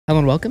Hello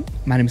and welcome.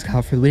 My name is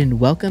Kyle FtW and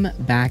welcome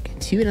back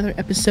to another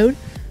episode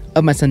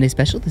of my Sunday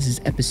special. This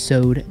is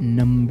episode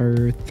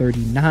number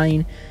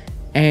 39.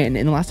 And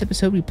in the last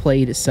episode, we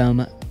played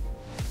some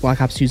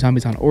Black Ops 2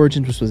 Zombies on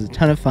Origins, which was a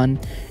ton of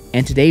fun.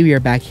 And today we are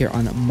back here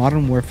on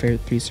Modern Warfare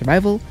 3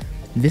 Survival,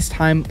 this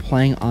time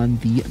playing on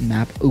the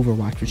map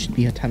Overwatch, which should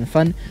be a ton of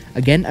fun.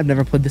 Again, I've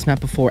never played this map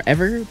before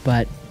ever,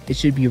 but it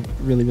should be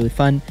really, really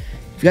fun.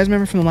 If you guys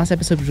remember from the last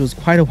episode, which was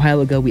quite a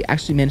while ago, we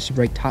actually managed to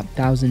break top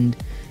 1,000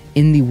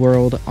 in the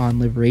world on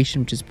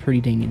Liberation, which is pretty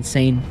dang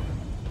insane.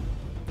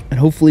 And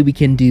hopefully we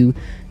can do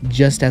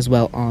just as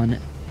well on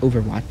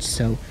Overwatch.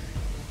 So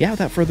yeah,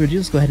 without further ado,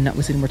 let's go ahead and not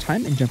waste any more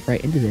time and jump right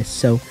into this.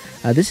 So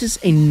this is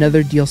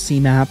another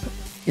DLC map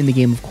in the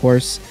game, of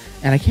course.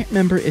 And I can't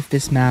remember if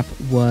this map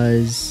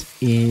was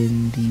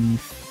in the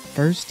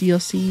first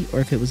DLC or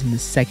if it was in the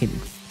second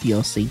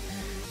DLC,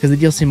 because the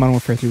DLC in Modern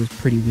Warfare 3 was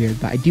pretty weird.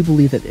 But I do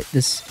believe that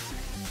this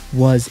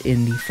was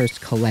in the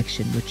first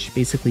collection, which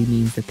basically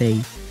means that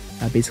they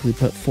basically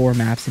put 4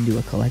 maps into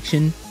a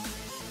collection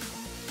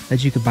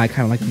that you could buy,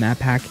 kind of like a map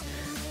pack.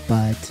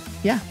 But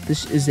yeah,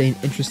 this is an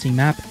interesting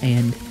map,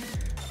 and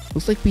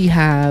looks like we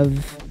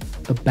have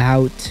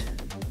about,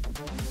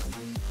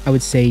 I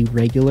would say,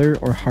 regular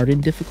or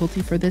hardened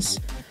difficulty for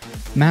this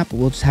map.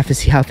 We'll just have to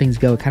see how things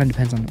go. It kind of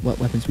depends on what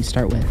weapons we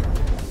start with.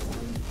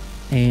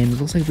 And it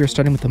looks like we're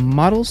starting with the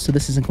models, so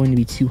this isn't going to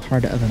be too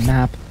hard of a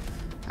map,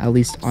 at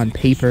least on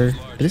paper.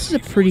 But this is a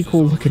pretty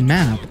cool looking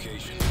map.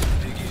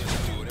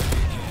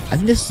 I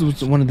think this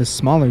is one of the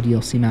smaller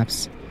DLC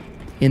maps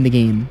in the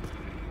game.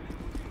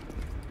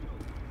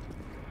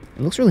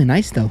 It looks really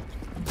nice though.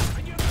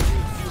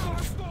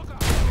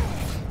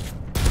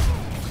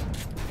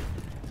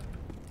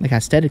 Like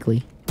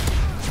aesthetically.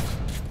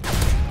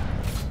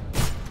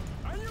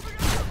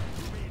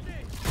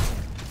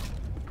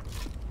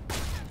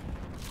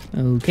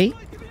 Okay.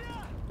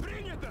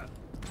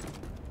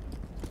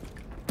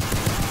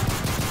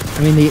 I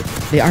mean,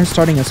 they are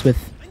starting us with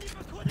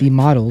the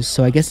models,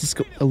 so I guess it's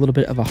a little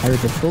bit of a harder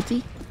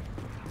difficulty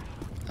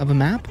of a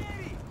map.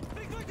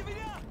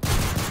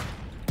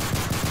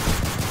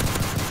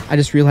 I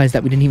just realized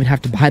that we didn't even have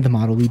to buy the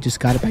model, we just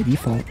got it by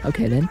default.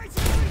 Okay then.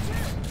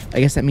 I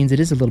guess that means it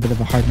is a little bit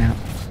of a hard map.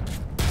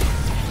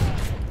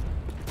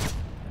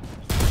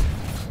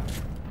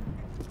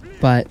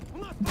 But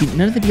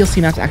none of the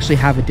DLC maps actually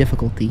have a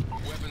difficulty.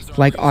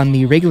 Like on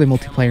the regular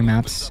multiplayer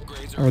maps,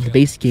 or the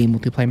base game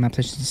multiplayer maps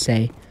I should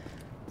say,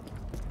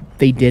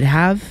 they did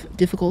have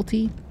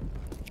difficulty,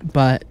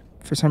 but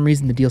for some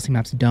reason the DLC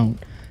maps don't.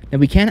 Now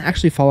we can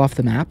actually fall off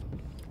the map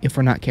if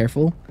we're not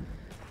careful.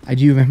 I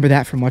do remember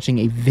that from watching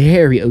a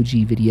very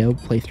OG video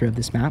playthrough of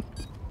this map.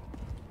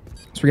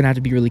 So we're going to have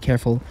to be really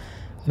careful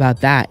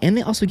about that. And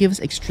they also give us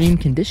extreme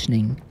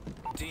conditioning.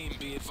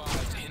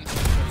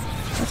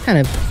 That's kind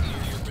of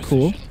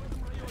cool.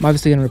 I'm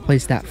obviously going to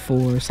replace that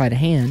for sleight of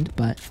hand,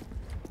 but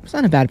it's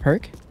not a bad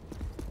perk.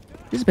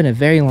 This has been a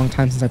very long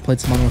time since I played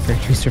some Modern Warfare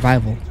 3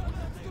 Survival.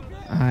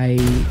 I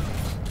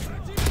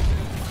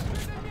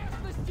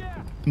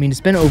mean,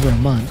 it's been over a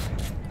month.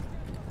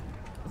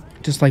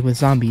 Just like with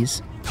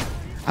zombies.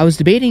 I was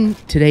debating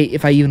today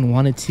if I even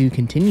wanted to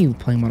continue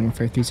playing Modern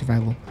Warfare 3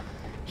 Survival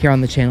here on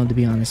the channel, to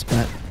be honest,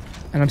 and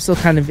I'm still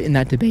kind of in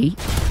that debate,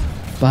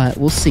 but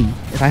we'll see.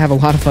 If I have a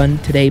lot of fun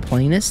today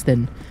playing this,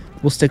 then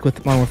we'll stick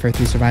with Modern Warfare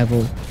 3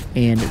 Survival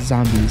and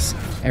Zombies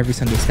every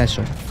Sunday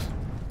special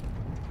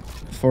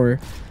for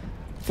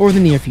the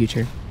near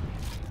future.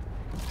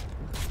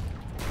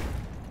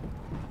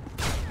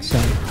 So,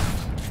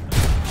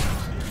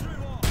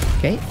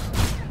 okay.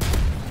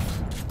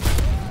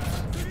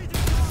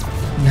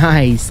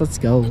 Nice, let's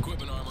go.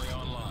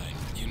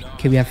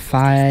 Okay, we have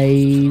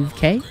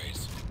 5k.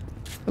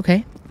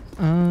 Okay.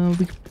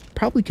 We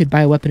probably could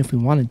buy a weapon if we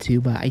wanted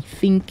to, but I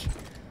think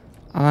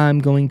I'm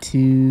going to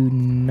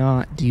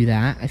not do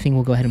that. I think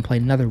we'll go ahead and play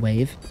another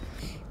wave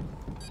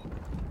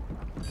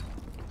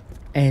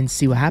and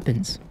see what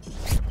happens.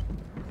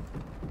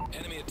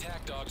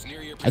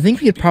 I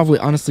think we could probably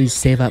honestly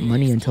save up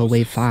money until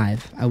wave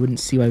 5. I wouldn't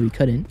see why we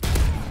couldn't.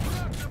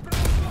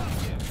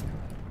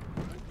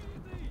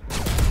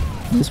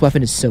 This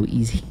weapon is so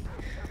easy.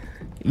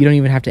 You don't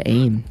even have to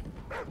aim.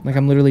 Like,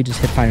 I'm literally just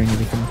hip firing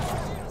everything.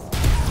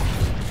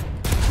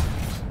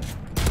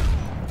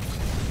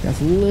 That's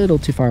a little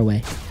too far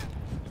away.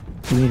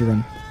 We need to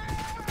run.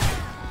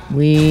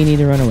 We need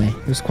to run away.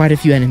 There's quite a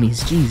few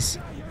enemies. Jeez.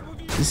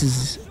 This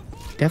is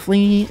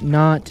definitely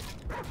not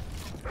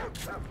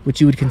what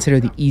you would consider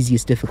the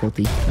easiest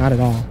difficulty. Not at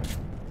all.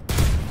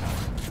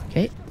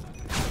 Okay.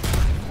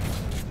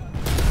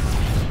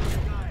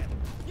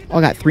 Oh,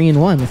 I got 3 in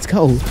 1. Let's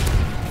go.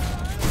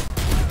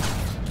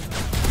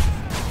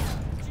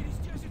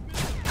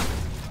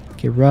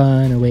 Okay,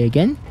 run away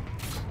again.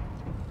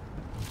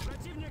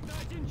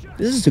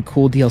 This is a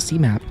cool DLC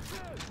map.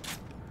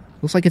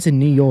 Looks like it's in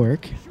New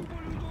York.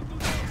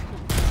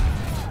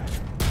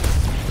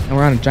 And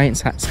we're on a giant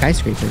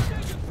skyscraper.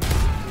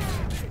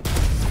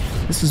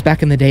 This was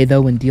back in the day,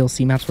 though, when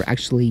DLC maps were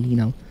actually, you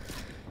know,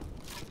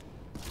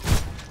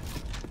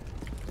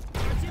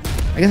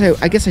 I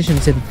I guess I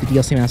shouldn't say that the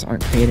DLC maps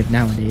aren't creative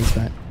nowadays,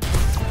 but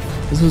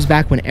this was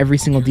back when every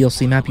single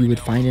DLC map you would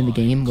find in the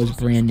game was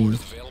brand new,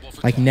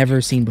 like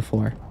never seen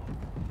before.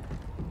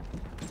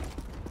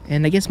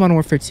 And I guess Modern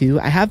Warfare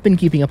 2, I have been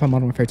keeping up on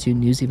Modern Warfare 2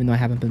 news even though I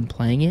haven't been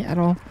playing it at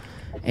all.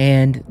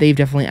 And they've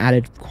definitely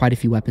added quite a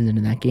few weapons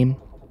into that game.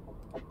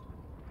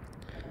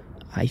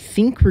 I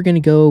think we're going to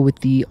go with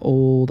the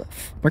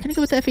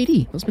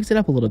FAD. Let's mix it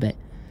up a little bit.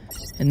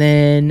 And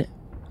then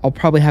I'll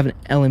probably have an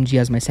LMG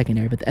as my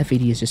secondary, but the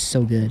FAD is just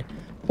so good.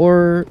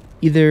 Or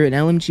either an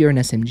LMG or an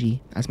SMG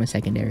as my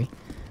secondary.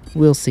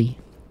 We'll see.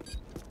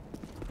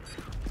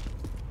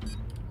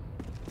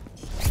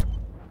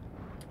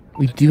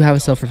 We do have a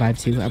self-revive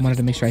too. I wanted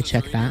to make sure I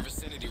checked that.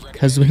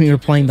 Because when we were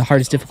playing the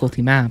hardest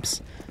difficulty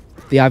maps,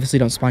 they obviously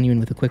don't spawn you in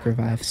with a quick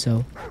revive,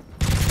 so...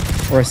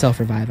 Or a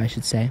self-revive, I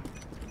should say.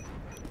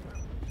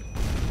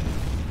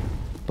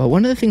 But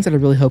one of the things that I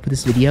really hope with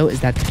this video is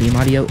that the game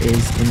audio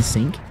is in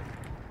sync.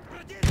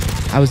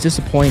 I was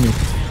disappointed.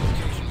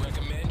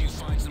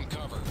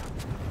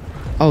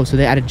 Oh, so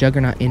they added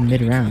Juggernaut in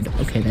mid-round.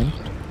 Okay, then.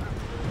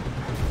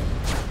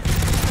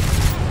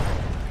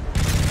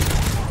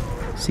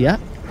 See ya.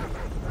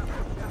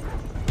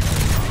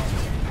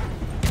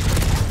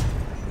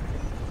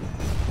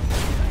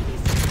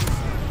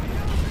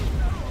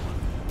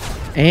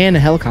 And a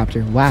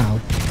helicopter. Wow.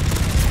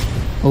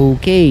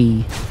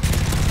 Okay.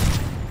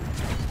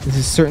 This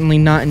is certainly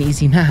not an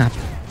easy map.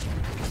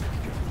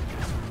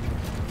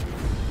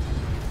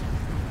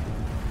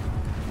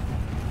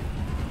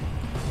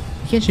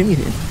 You can't shoot me.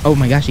 Oh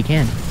my gosh, you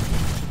can.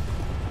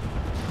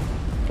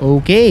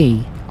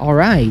 Okay. All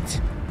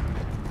right.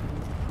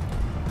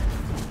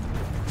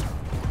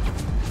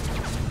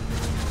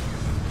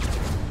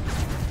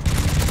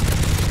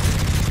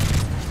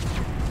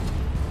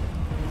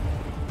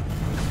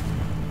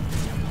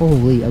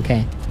 Holy,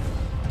 okay.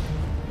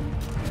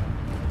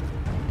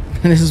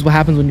 And this is what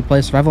happens when you play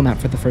a survival map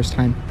for the first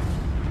time.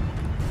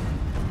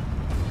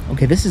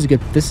 Okay, this is a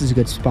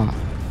good spot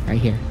right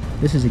here.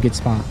 This is a good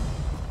spot.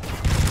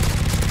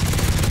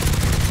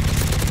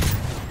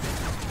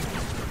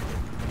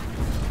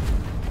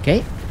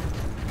 Okay.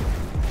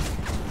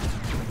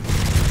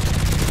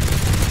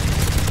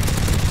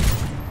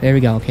 There we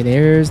go. Okay,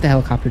 there's the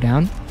helicopter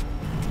down.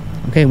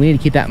 Okay, we need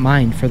to keep that in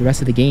mind for the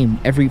rest of the game.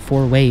 Every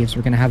 4 waves,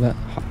 we're going to have a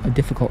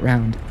difficult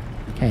round.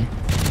 Okay.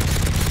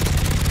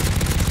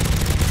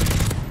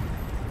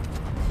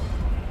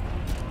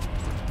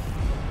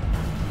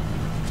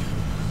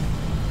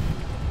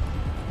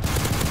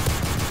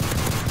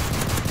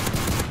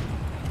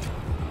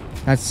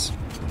 That's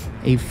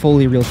a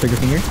fully real trigger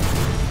finger.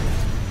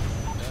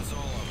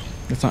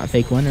 That's not a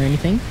fake one or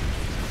anything.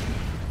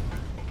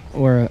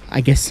 Or,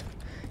 I guess,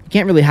 you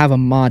can't really have a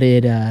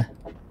modded,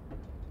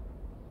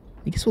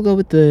 I guess we'll go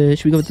with the...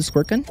 Should we go with the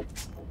squirt gun?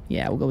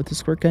 Yeah, we'll go with the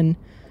squirt gun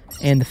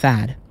and the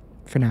FAD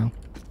for now.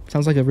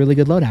 Sounds like a really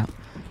good loadout.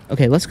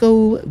 Okay, let's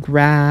go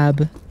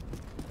grab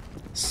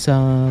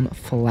some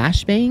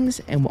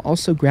flashbangs, and we'll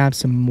also grab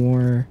some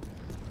more...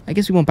 I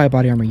guess we won't buy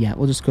body armor yet.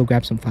 We'll just go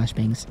grab some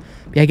flashbangs.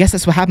 But yeah, I guess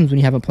that's what happens when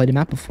you haven't played a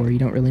map before. You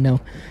don't really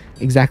know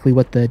exactly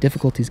what the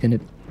difficulty is going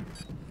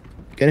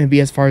to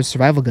be as far as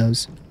survival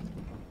goes.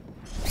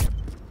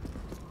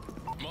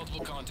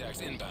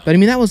 But I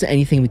mean, that wasn't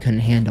anything we couldn't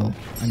handle.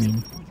 I mean,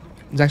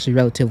 it was actually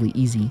relatively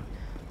easy,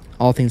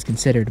 all things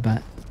considered,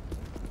 but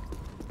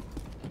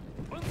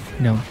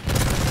no.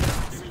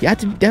 You have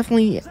to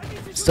definitely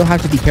still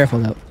have to be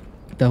careful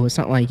though. It's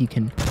not like you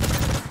can...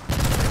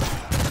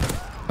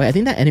 Wait, I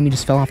think that enemy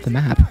just fell off the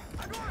map.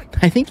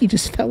 I think he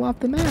just fell off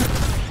the map.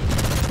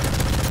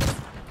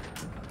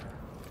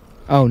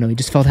 Oh no, he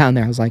just fell down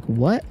there. I was like,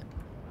 what?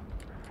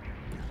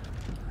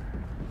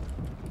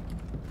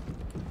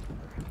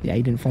 Yeah,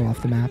 he didn't fall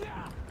off the map.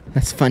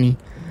 That's funny.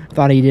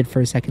 Thought he did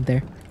for a second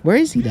there. Where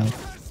is he, though?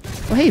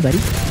 Oh, hey, buddy.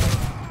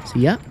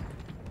 See ya.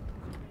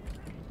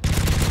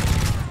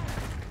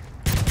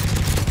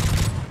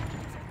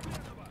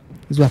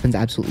 His weapons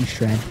absolutely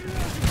shred.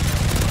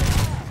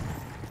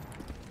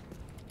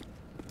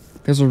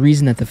 There's a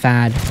reason that the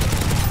FAD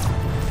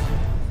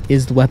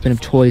is the weapon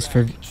of choice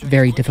for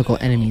very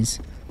difficult enemies.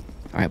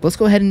 Alright, let's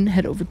go ahead and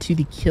head over to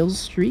the kill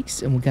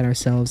streaks, and we'll get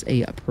ourselves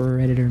a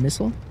Predator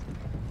missile.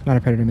 Not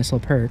a Predator missile,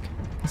 a perk.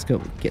 Let's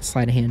go get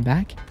sleight of hand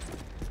back.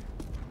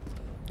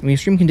 I mean,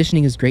 extreme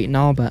conditioning is great and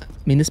all, but I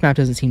mean, this map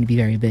doesn't seem to be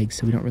very big,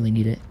 so we don't really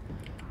need it.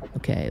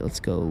 Okay, let's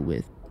go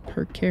with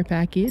perk care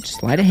package,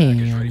 sleight of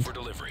hand.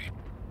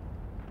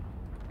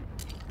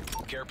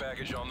 Care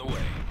package on the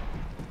way.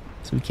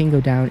 So we can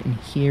go down in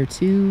here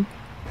too.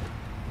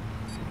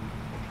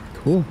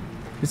 Cool.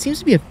 It seems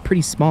to be a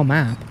pretty small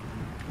map.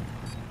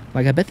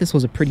 Like, I bet this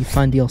was a pretty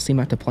fun DLC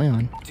map to play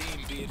on. Team,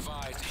 be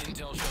advised,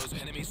 intel shows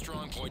enemy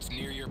strong points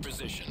near your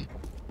position.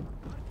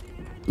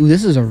 Ooh,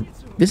 this is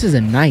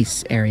a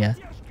nice area.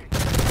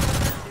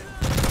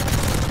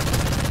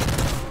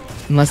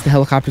 Unless the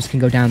helicopters can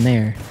go down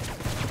there.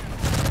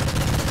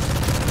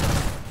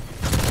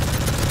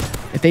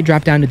 If they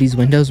drop down to these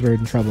windows, we're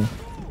in trouble.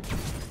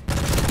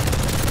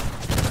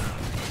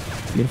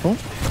 Beautiful.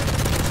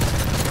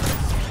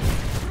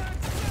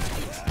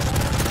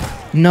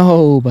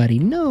 No, buddy,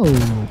 no.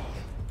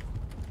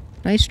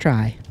 Nice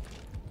try.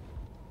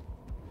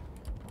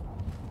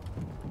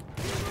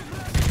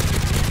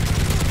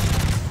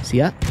 See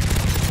ya.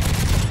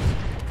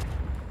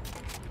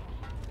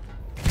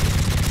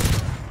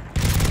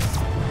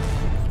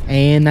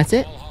 And that's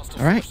it.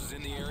 All right.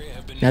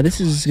 Now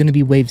this is going to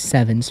be wave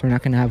 7, so we're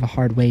not going to have a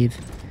hard wave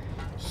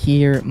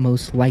here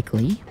most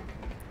likely.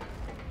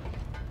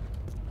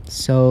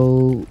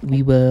 So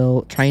we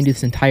will try and do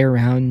this entire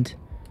round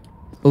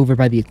over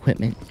by the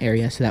equipment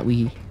area so that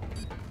we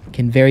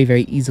can very,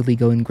 very easily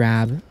go and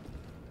grab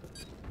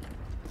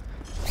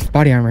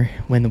body armor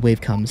when the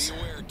wave comes.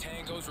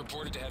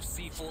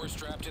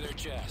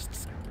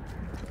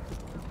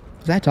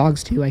 Was that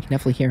dogs too? I can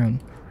definitely hear them.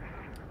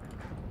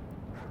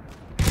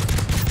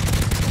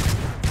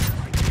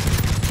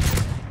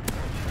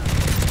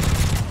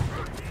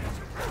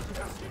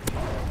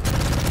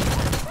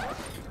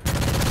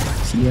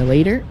 See you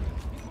later.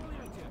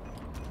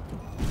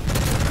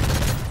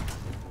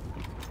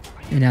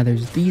 And now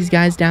there's these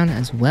guys down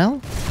as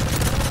well.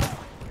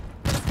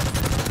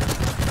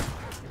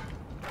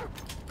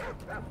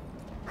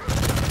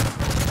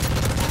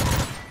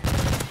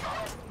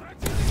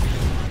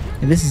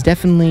 And this is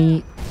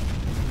definitely...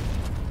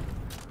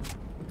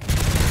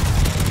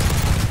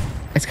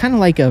 It's kind of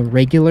like a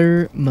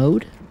regular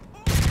mode.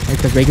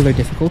 Like the regular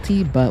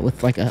difficulty, but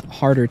with like a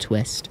harder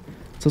twist.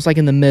 So it's like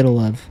in the middle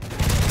of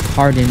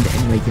hardened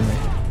and regular.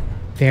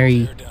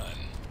 Very...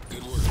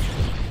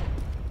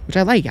 Which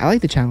I like. I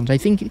like the challenge. I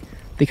think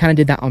they kind of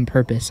did that on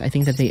purpose. I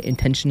think that they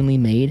intentionally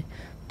made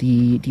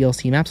the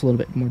DLC maps a little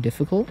bit more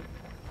difficult.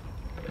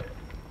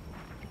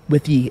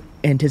 With the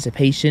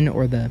anticipation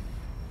or the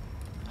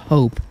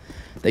hope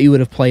that you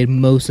would have played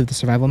most of the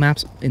survival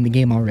maps in the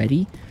game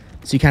already.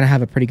 So you kind of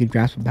have a pretty good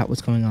grasp about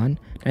what's going on.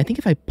 And I think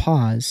if I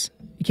pause,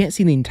 you can't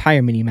see the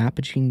entire mini-map,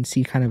 but you can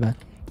see kind of a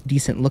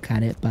decent look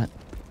at it. But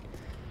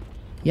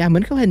yeah, I'm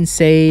going to go ahead and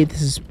say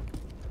this is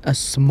a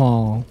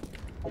small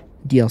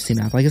DLC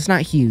map. Like, it's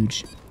not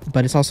huge,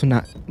 but it's also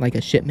not like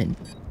a shipment.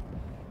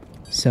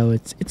 So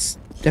it's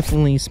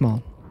definitely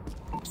small.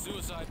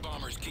 Suicide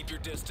bombers, keep your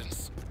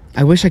distance.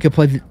 I wish I could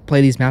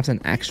play these maps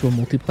on actual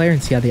multiplayer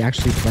and see how they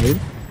actually played.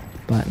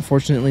 But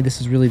unfortunately, this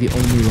is really the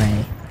only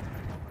way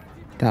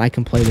that I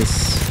can play these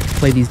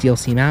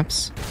DLC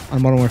maps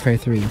on Modern Warfare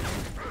 3. In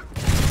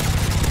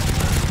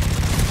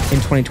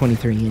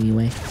 2023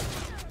 anyway.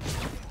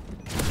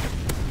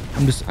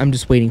 I'm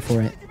just waiting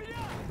for it.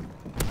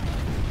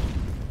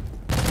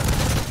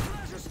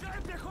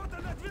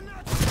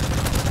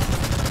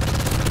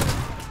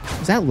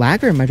 Is that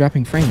lag or am I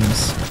dropping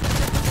frames?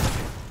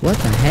 What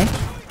the heck?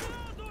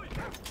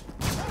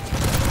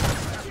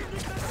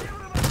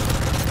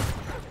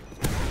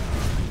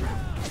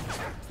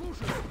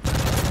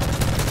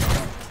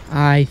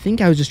 I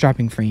think I was just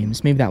dropping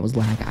frames. Maybe that was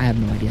lag. I have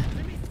no idea.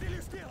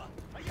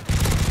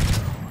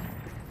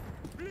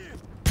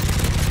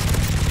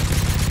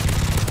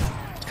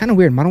 It's kind of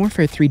weird. Modern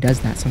Warfare 3 does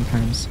that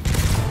sometimes.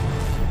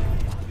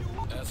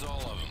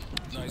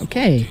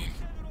 Okay.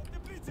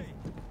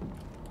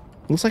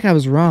 Looks like I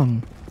was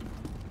wrong.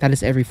 That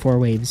is every 4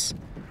 waves.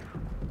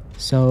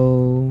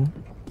 So,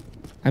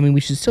 I mean,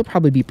 we should still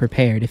probably be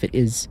prepared if it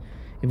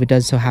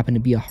does so happen to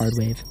be a hard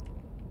wave.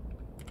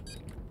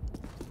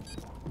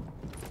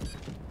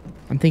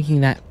 I'm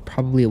thinking that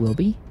probably it will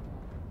be.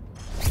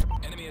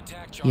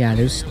 Yeah,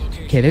 there's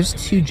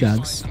 2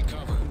 jugs.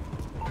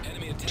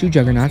 2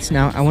 juggernauts.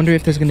 Now, I wonder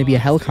if there's going to be a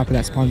helicopter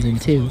that spawns in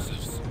too.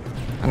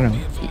 I don't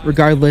know.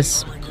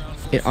 Regardless,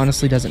 it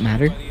honestly doesn't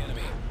matter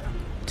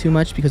too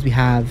much because we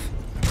have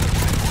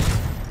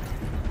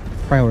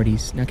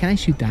priorities. Now, can I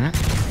shoot that?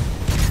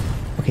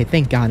 Okay,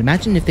 thank God.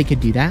 Imagine if they could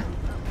do that.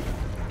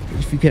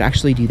 If you could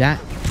actually do that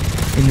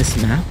in this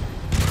map.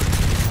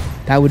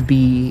 That would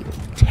be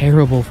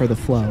terrible for the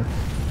flow.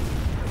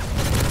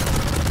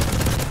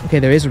 Okay,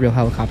 there is a real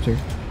helicopter.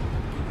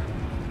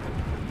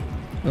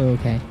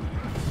 Okay.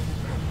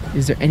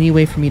 Is there any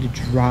way for me to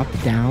drop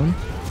down?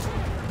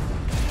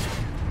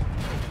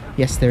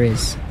 Yes, there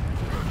is.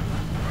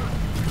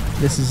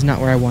 This is not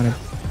where I want to...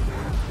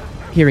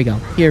 Here we go.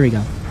 Here we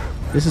go.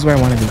 This is where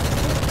I want to be.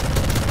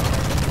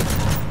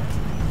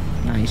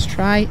 Nice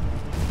try.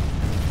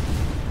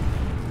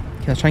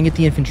 Okay, let's try and get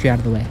the infantry out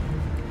of the way.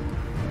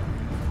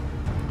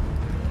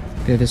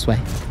 They're this way.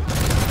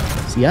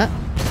 See ya.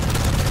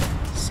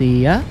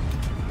 See ya.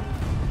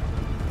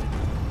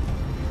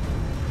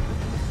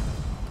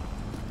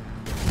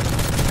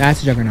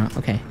 That's a juggernaut.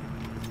 Okay.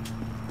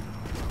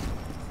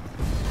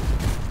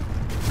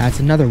 That's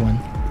another one.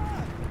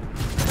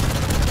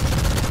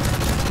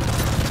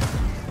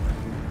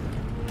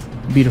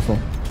 Beautiful.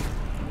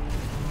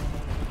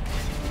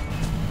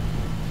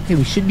 Okay,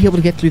 we should be able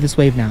to get through this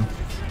wave now.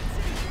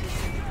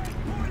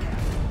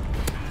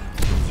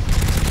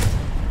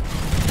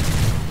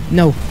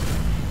 No.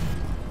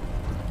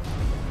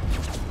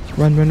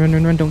 Run, run, run,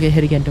 run, run. Don't get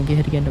hit again. Don't get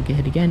hit again. Don't get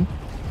hit again.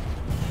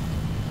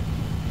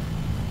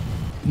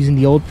 Using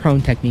the old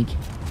prone technique.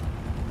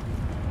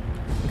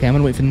 Okay, I'm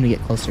gonna wait for them to get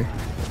closer.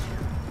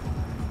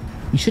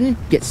 You shouldn't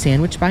get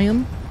sandwiched by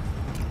them,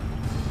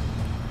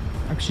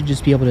 should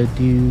just be able to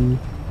do...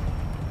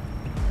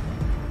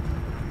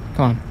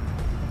 Come on.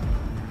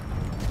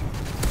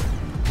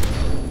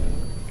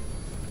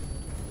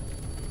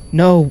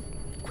 No!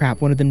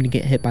 Crap, wanted them to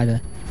get hit by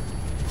the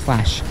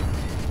flash.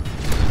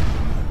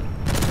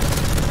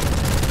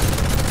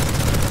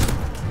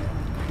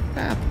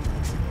 Crap.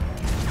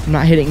 I'm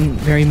not hitting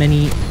very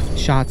many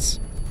shots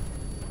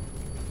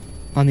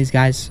on these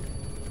guys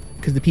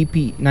because the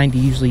PP90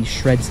 usually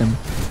shreds them.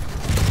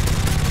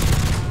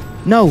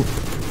 No!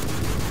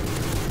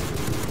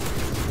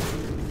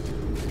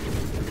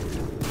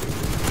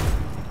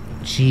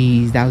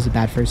 Jeez, that was a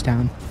bad first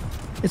down.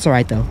 It's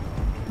alright though.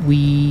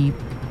 We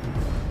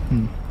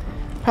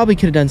probably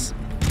could have done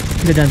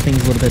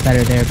things a little bit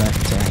better there, but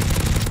it's alright.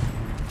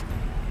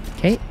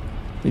 Okay,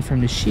 wait for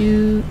him to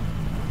shoot.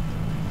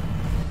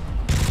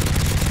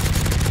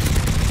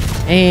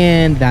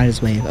 And that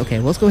is wave. Okay,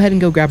 well, let's go ahead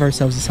and go grab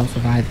ourselves a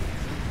self-revive.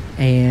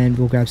 And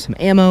we'll grab some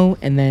ammo,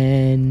 and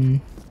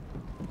then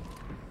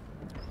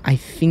I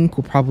think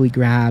we'll probably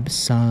grab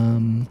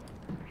some...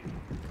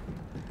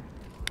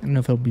 I don't know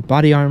if it'll be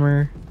body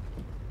armor.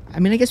 I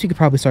mean, I guess we could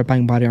probably start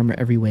buying body armor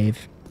every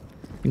wave.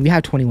 I mean, we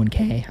have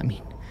 21k. I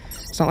mean,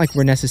 it's not like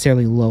we're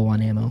necessarily low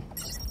on ammo.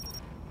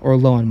 Or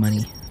low on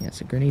money. Yeah,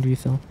 it's a grenade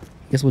refill.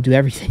 I guess we'll do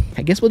everything.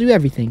 I guess we'll do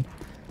everything.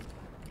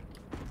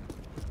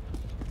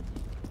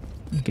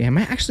 Okay, I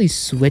might actually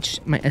switch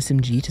my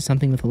SMG to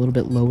something with a little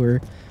bit lower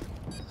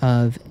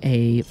of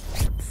a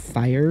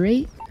fire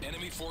rate.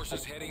 Enemy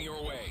forces heading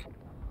your way.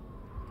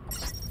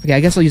 Okay,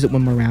 I guess I'll use it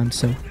one more round,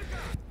 so...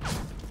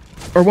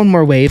 Or one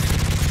more wave.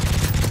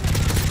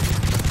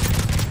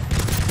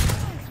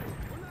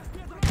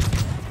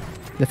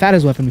 The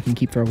fattest weapon we can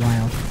keep for a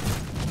while.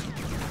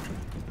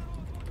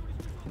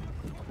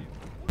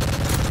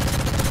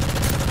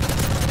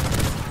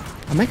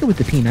 I might go with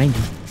the P90.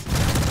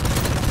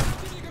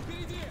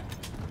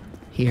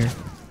 Here.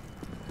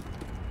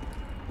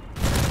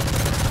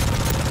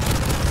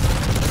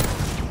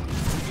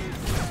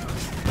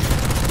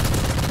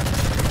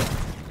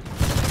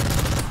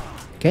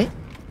 Okay.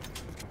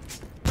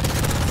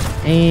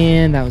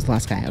 And that was the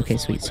last guy. Okay,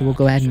 sweet. So we'll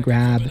go ahead and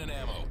grab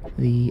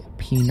the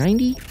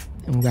P90.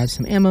 And we'll grab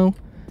some ammo.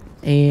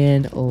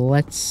 And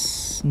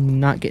let's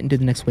not get into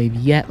the next wave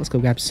yet. Let's go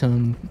grab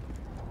some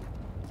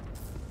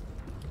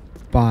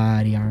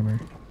body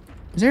armor.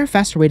 Is there a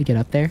faster way to get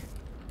up there?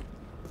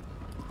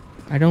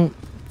 I don't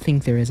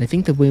think there is. I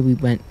think the way we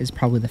went is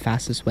probably the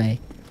fastest way.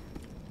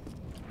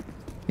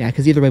 Yeah,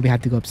 because either way we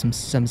have to go up some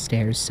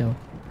stairs, so...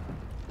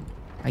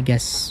 I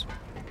guess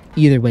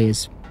either way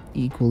is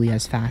equally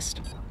as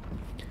fast.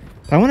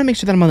 But I want to make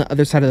sure that I'm on the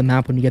other side of the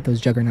map when you get those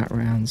Juggernaut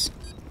rounds.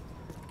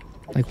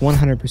 Like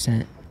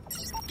 100%.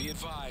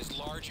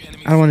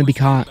 I don't want to be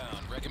caught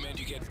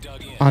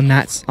on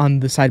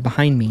the side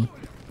behind me.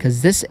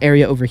 Because this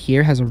area over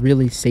here has a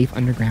really safe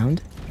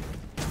underground.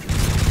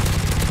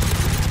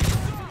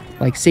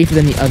 Like, safer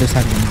than the other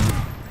side of the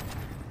map.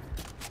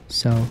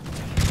 So...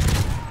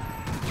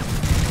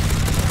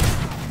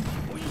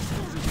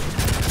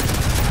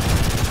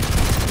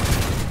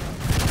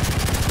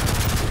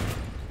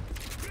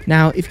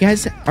 Now, if you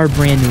guys are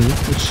brand new,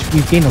 which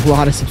we've gained a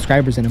lot of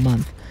subscribers in a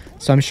month,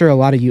 so I'm sure a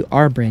lot of you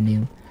are brand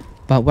new,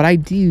 but what I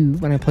do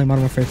when I play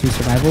Modern Warfare 3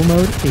 survival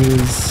mode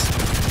is...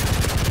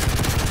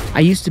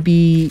 I used to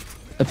be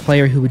a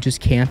player who would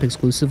just camp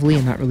exclusively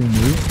and not really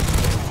move.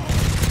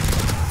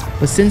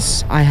 But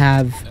since I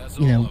have,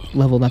 you know,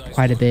 leveled up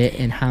quite a bit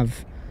and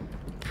have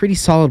pretty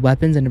solid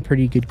weapons and a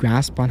pretty good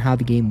grasp on how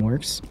the game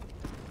works,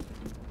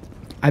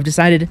 I've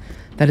decided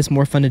that it's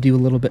more fun to do a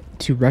little bit,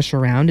 to rush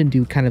around and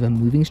do kind of a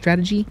moving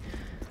strategy.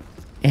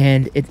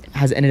 And it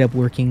has ended up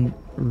working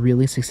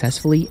really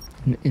successfully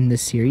in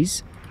this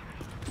series.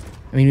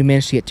 I mean, we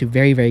managed to get to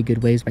very, very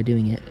good waves by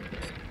doing it.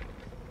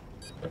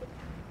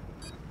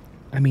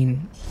 I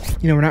mean,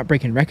 you know, we're not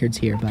breaking records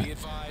here, but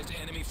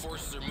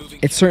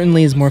it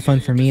certainly is more fun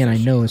for me, and I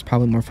know it's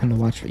probably more fun to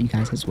watch for you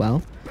guys as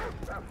well.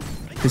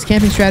 Because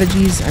camping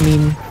strategies, I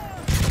mean,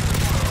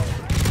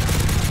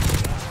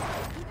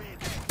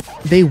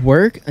 they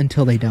work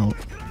until they don't.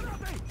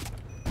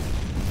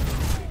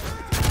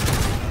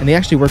 And they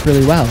actually work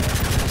really well.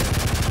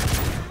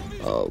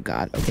 Oh,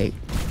 God. Okay.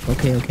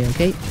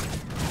 Okay.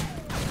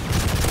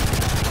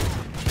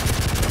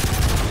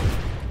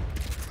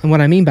 And what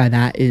I mean by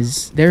that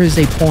is there is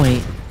a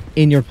point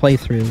in your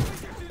playthrough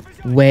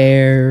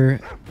where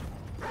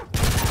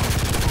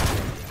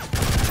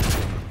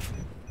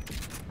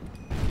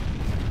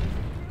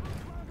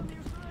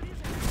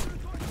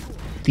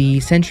the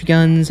sentry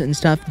guns and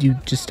stuff do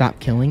just stop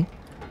killing.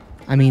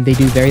 I mean, they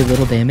do very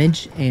little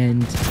damage,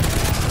 and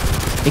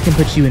it can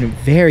put you in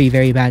very,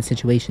 very bad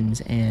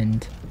situations,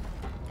 and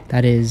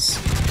that is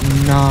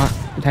not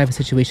the type of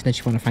situation that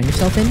you want to find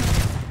yourself in.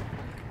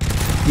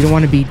 You don't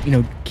want to be, you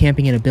know,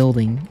 camping in a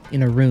building,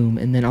 in a room,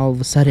 and then all of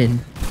a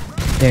sudden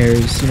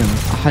there's, you know,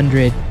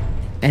 100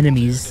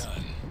 enemies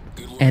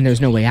and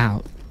there's no way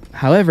out.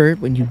 However,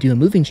 when you do a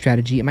moving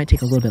strategy, it might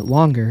take a little bit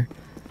longer,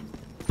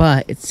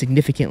 but it's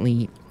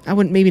significantly,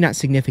 maybe not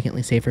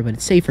significantly safer, but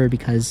it's safer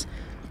because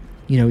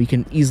you know, you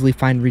can easily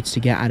find routes to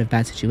get out of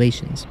bad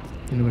situations.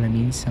 You know what I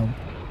mean? So,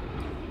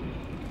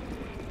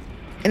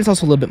 and it's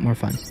also a little bit more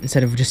fun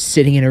instead of just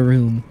sitting in a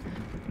room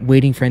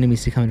waiting for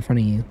enemies to come in front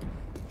of you.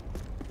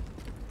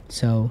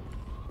 So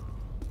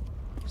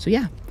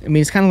yeah, I mean,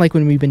 it's kind of like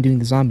when we've been doing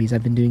the zombies.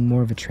 I've been doing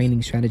more of a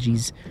training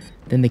strategies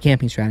than the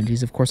camping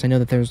strategies. Of course, I know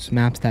that there's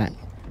maps that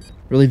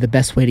really the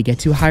best way to get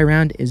to high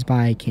round is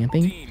by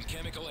camping.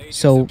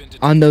 So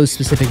on those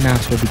specific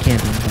maps, we'll be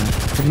camping.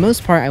 But for the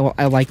most part,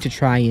 I like to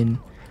try and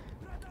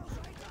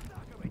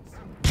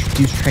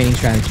do training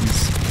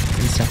strategies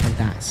and stuff like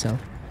that. So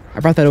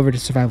I brought that over to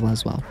survival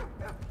as well.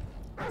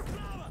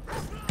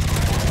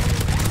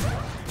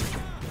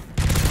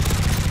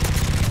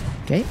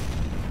 Okay.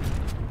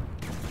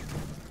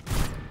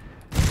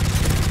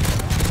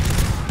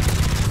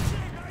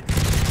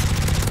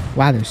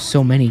 Wow, there's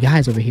so many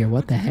guys over here.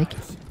 What the heck?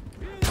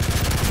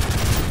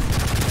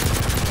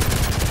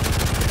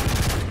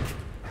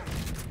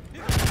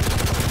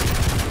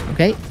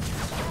 Okay.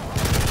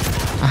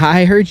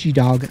 I heard you,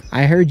 dog.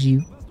 I heard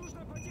you.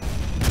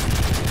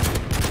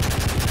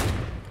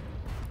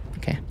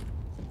 Okay.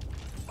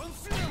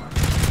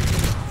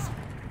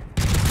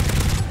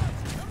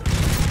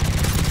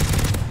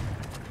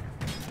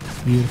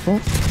 Beautiful.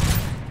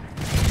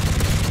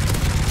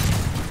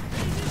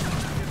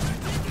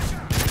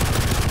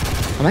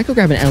 I might go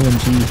grab an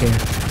LMG here.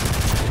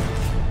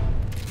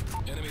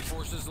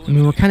 I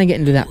mean, we're kind of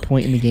getting to that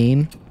point in the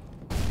game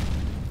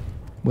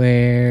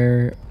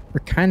where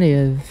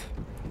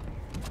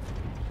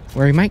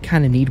we might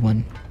kind of need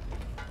one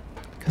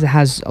because it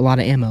has a lot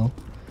of ammo.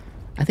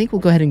 I think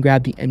we'll go ahead and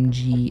grab the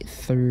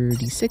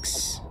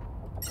MG36.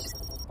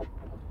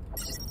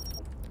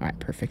 Alright,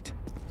 perfect.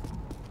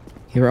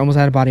 Okay, we're almost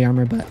out of body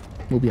armor, but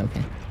we'll be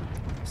okay.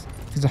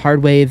 If it's a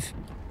hard wave,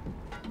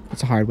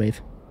 it's a hard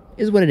wave.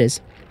 Is what it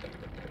is.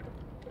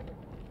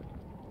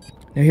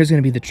 Now here's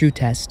going to be the true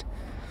test.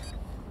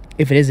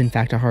 If it is in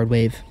fact a hard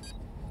wave.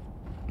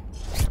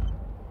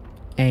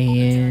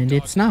 And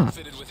it's not.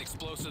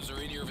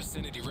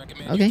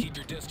 Okay.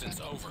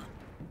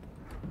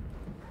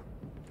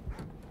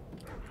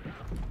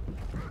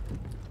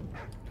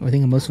 I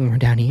think most of them are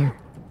down here.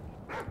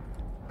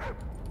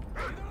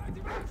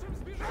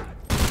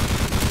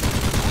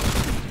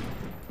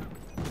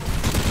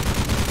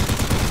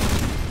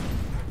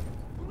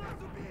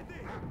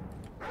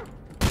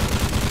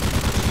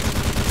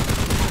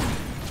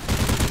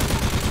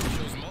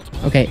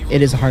 Okay,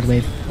 it is a hard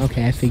wave.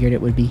 Okay, I figured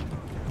it would be.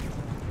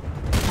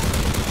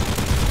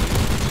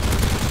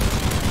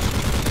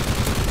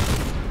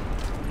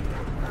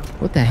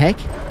 What the heck?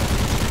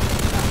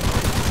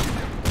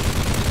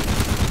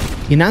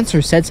 The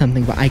announcer said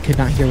something, but I could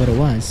not hear what it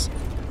was.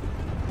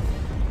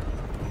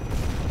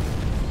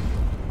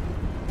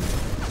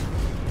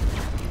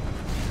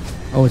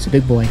 Oh, it's a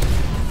big boy.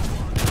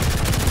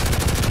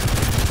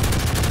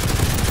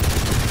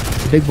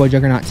 It's a big boy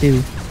juggernaut,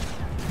 too.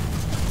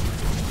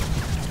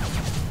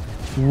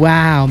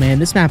 Wow, man,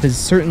 this map is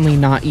certainly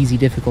not easy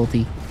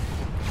difficulty.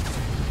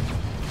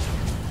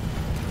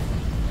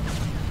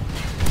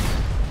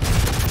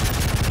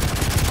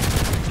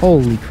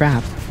 Holy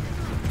crap.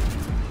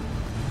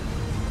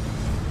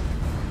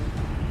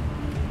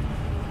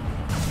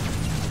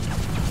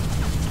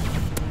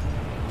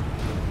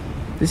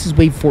 This is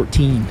wave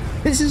 14.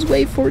 This is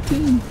wave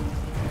 14.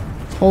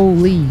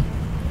 Holy.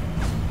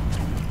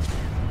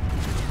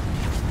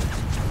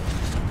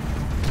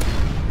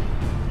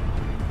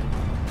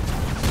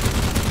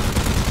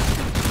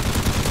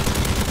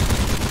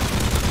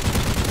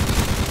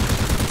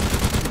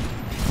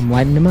 I'm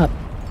lighting him up.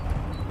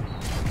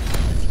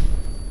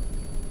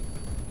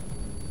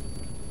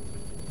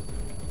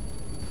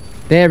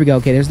 There we go.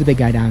 Okay, there's the big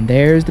guy down.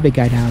 There's the big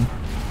guy down.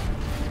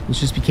 This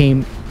just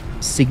became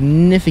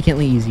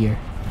significantly easier.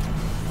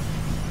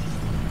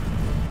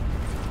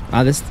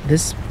 Wow,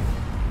 this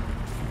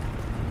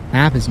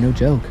map is no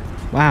joke.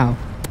 Wow.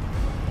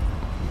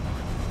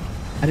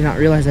 I did not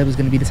realize that was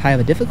going to be this high of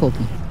a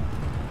difficulty.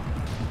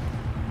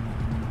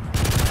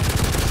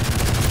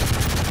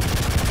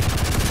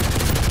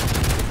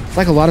 It's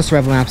like a lot of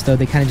survival maps, though.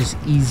 They kind of just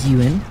ease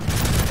you in.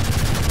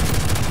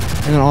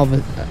 And then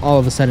all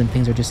of a sudden,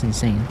 things are just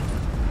insane.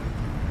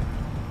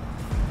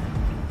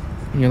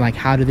 And you're like,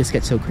 how did this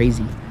get so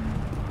crazy?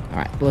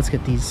 Alright, but let's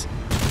get these.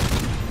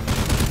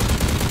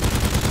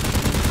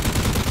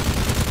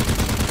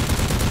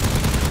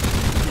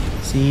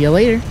 See you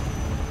later.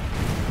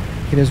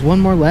 Okay, there's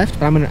one more left,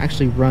 but I'm going to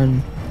actually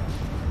run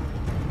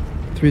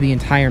through the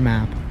entire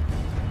map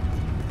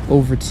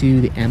over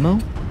to the ammo.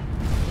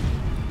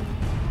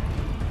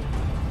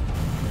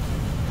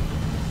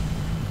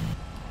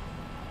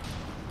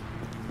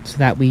 So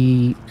that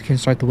we can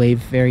start the wave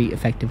very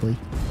effectively.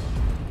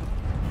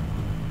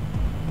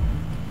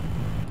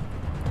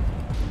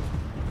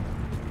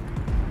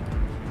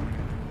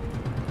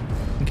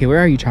 Okay, where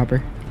are you,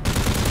 Chopper?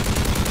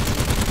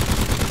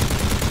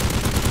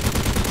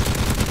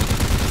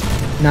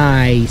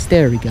 Nice,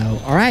 there we go.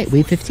 Alright,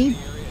 wave 15.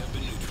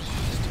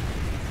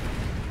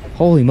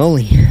 Holy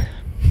moly.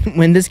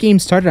 When this game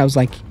started, I was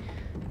like,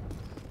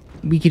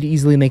 we could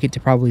easily make it to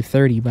probably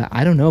 30, but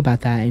I don't know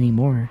about that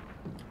anymore.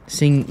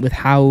 Seeing with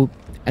how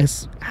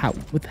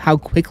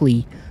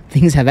quickly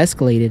things have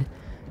escalated.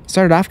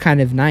 Started off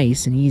kind of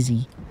nice and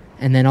easy,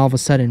 and then all of a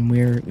sudden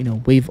we're, you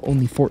know, wave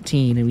only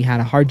 14, and we had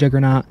a hard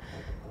juggernaut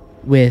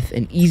with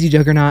an easy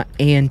juggernaut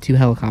and 2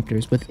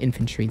 helicopters with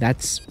infantry.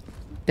 That's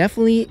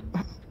definitely,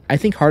 I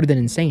think, harder than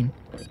insane.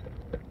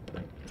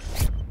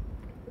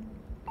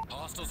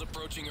 Hostiles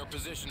approaching our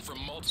position from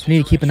multiple So we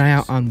need to keep an eye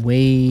out on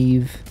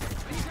wave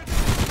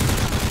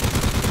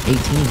 18,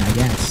 I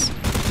guess.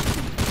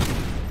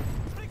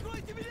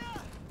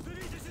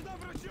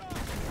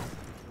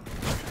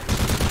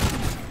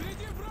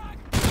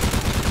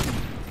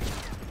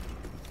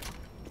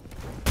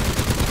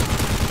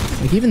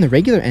 Like, even the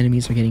regular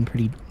enemies are getting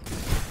pretty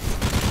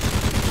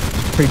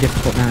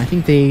difficult now. I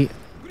think they...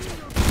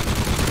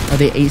 Are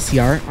they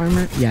ACR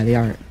armor? Yeah, they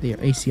are. They are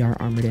ACR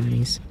armored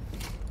enemies.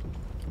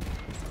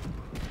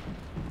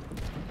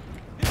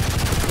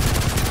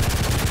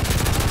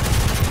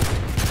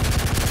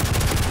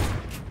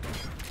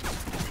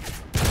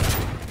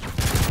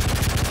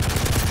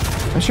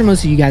 I'm sure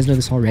most of you guys know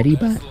this already,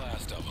 but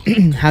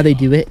how they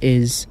do it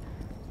is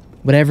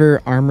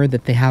whatever armor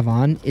that they have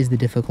on is the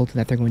difficulty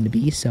that they're going to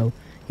be. So,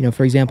 you know,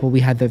 for example, we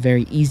had the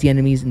very easy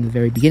enemies in the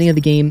very beginning of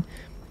the game,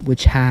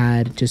 which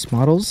had just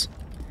models.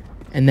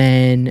 And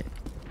then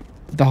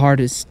the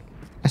hardest,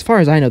 as far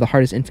as I know, the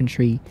hardest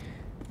infantry,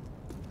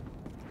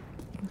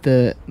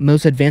 the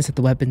most advanced that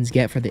the weapons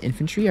get for the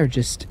infantry are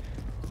just,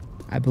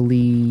 I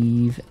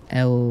believe,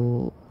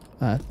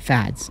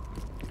 fads.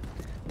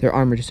 Their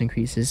armor just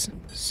increases.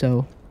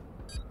 So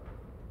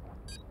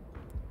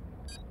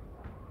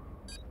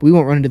we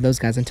won't run into those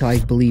guys until, I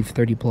believe,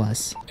 30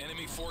 plus.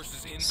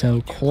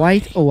 So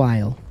quite a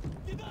while.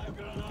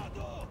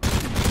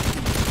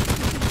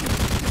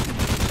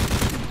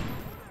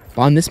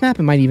 But on this map,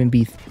 it might even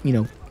be, you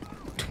know,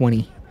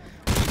 20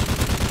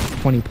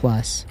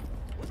 plus.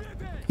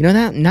 You know,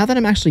 that now that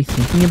I'm actually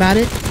thinking about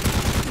it,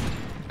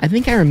 I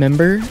think I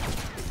remember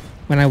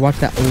when I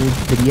watched that old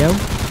video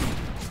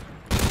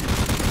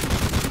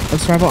of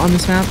survival on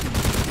this map.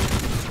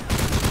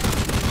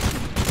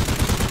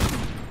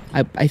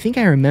 I think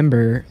I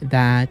remember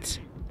that,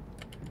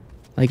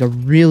 like, a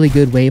really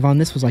good wave on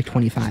this was like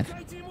 25.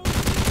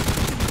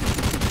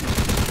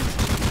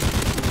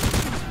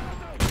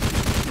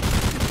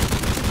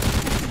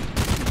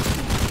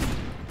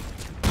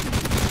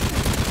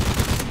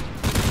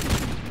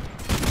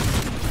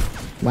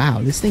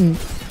 Wow, this thing,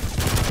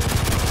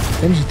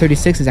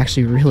 MW36 is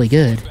actually really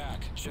good.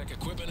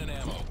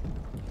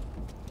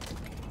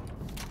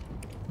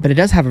 But it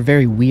does have a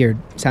very weird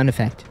sound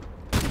effect.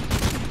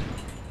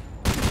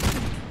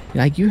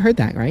 Like, you heard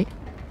that, right?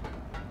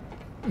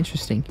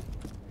 Interesting.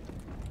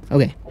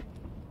 Okay.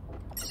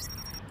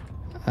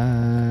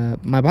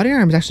 My body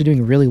armor is actually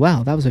doing really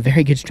well. That was a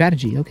very good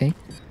strategy. Okay.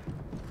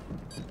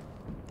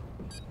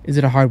 Is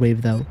it a hard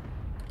wave, though?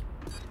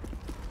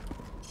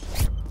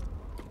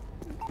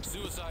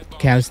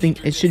 Okay, I was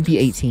thinking it should be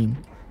 18.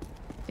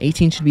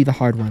 18 should be the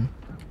hard one.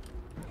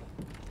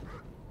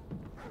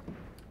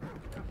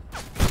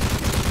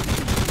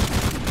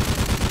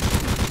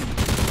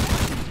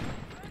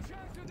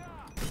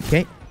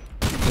 Okay.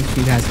 Thanks for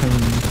you guys coming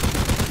in.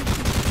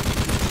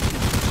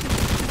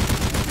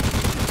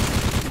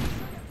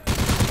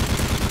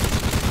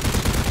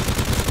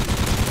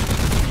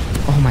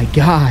 Oh my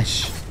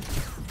gosh.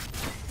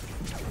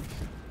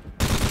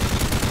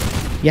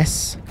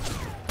 Yes.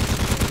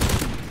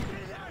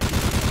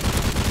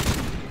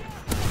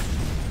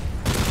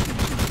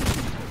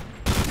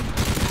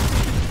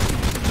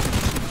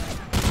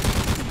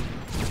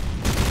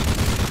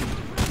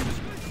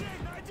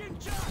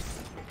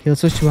 Okay,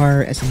 let's switch to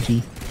our SMG.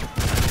 You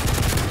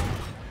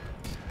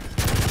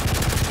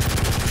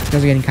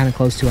guys are getting kind of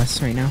close to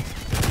us right now.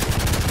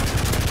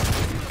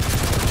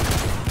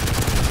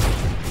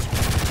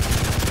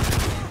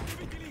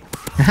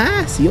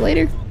 Haha, see you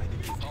later.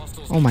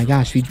 Oh my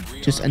gosh, we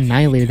just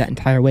annihilated that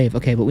entire wave.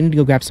 Okay, but we need to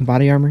go grab some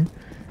body armor.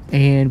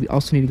 And we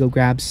also need to go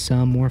grab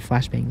some more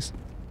flashbangs.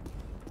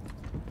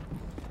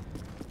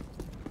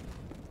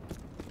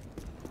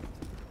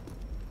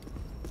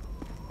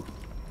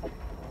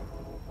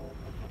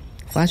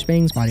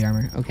 Flashbangs, body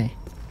armor. Okay.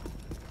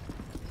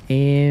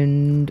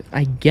 And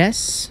I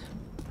guess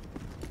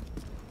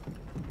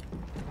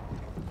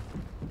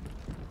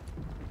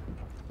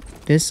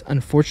this,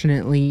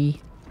 unfortunately,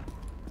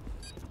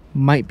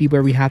 might be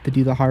where we have to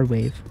do the hard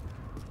wave.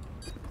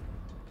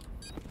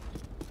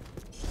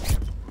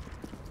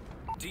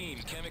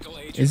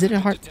 Is it a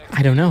hard?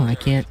 I don't know. I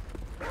can't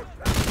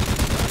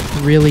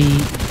really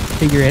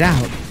figure it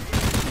out.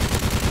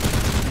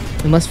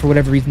 Unless for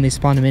whatever reason they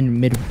spawn them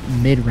in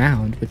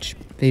mid-round, which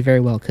they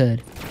very well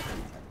could.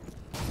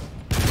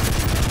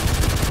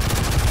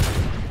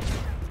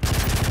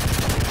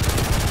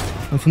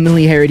 My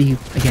familiarity,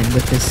 again,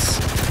 with this,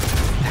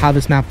 how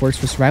this map works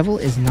for survival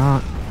is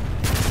not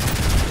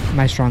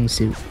my strong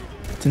suit.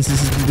 Since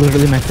this is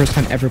literally my first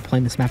time ever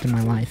playing this map in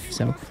my life,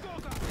 so.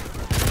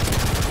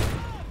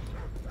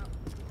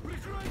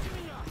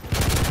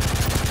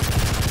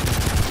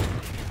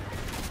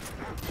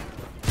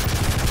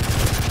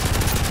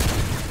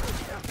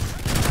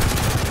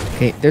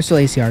 Okay, they're still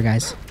ACR,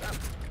 guys.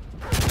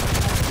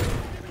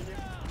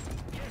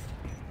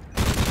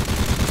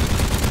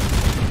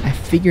 I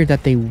figured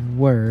that they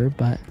were,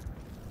 but...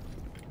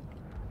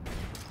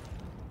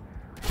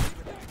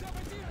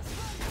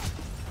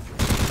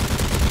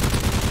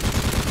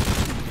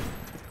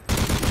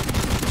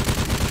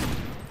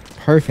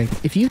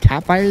 Perfect. If you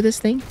tap fire this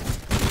thing...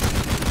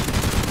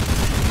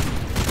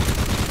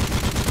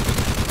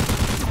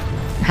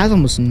 It has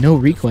almost no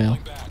recoil.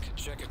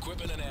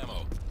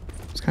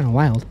 It's kind of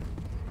wild.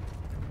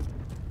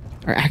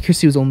 Our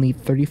accuracy was only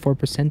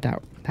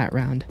 34% that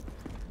round.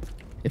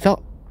 It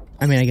felt...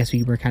 I mean, I guess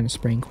we were kind of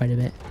spraying quite a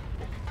bit.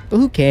 But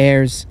who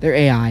cares? They're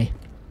AI.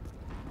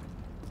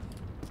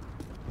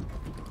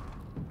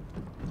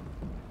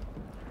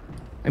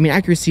 I mean,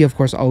 accuracy, of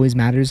course, always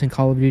matters in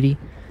Call of Duty.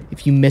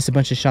 If you miss a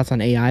bunch of shots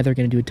on AI, they're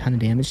going to do a ton of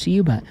damage to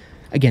you. But,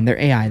 again, they're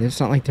AI. It's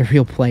not like they're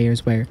real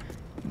players where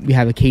we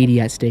have a KD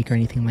at stake or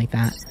anything like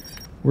that.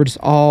 We're just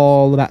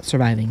all about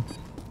surviving.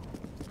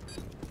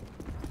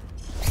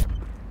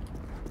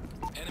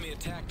 Enemy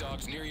attack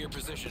dogs near your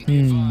position. Be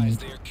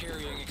advised, they are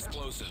carrying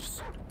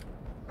explosives.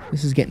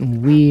 This is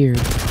getting weird.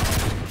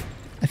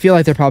 I feel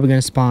like they're probably going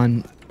to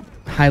spawn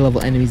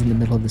high-level enemies in the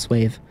middle of this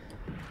wave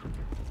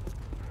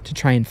to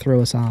try and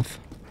throw us off.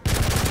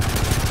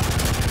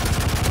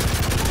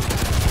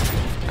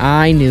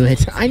 I knew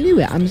it. I knew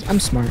it. I'm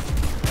smart.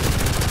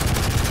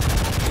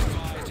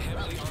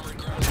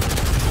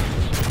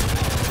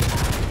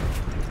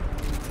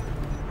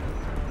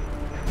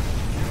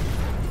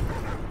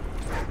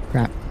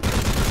 Crap.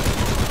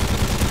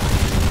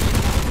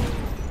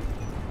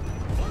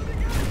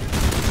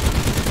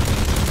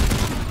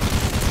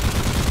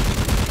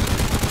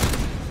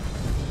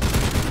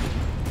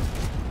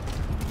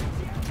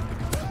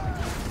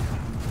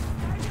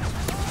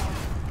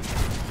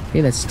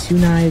 Okay, that's 2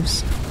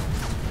 knives.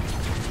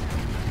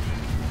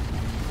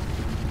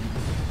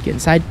 Get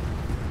inside.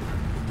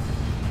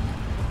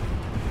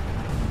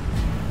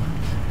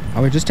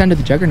 Oh, we're just down to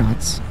the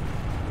juggernauts.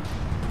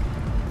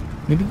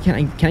 Maybe can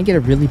I get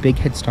a really big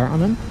head start on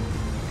them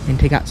and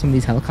take out some of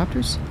these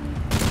helicopters?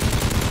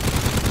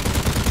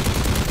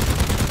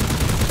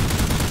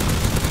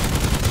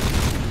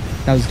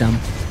 That was dumb.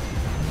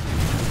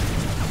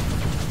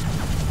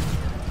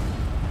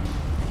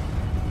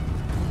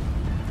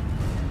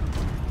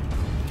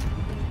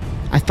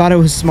 I thought it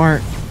was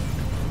smart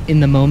in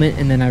the moment,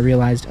 and then I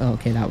realized, oh,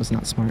 okay, that was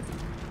not smart.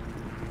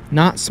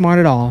 Not smart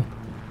at all.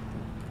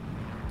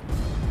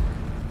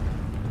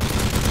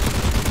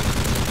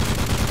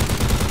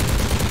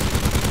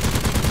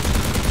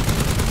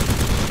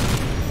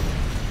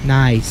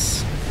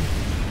 Nice.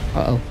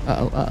 Uh-oh,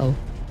 uh-oh, uh-oh.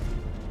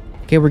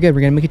 Okay, we're good.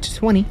 We're gonna make it to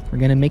 20. We're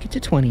gonna make it to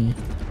 20.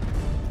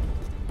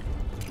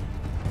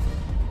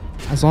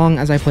 As long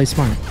as I play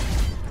smart.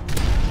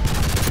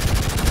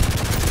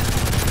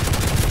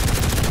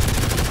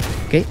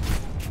 Okay.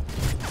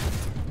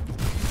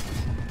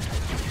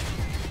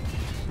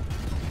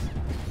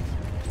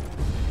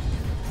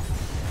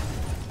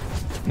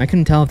 I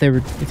couldn't tell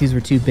if these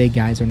were 2 big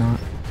guys or not.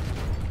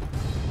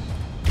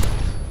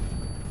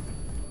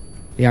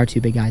 They are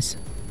 2 big guys.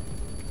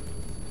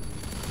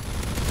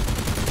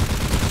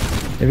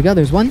 There we go.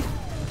 There's one.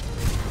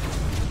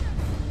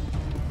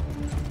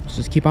 Let's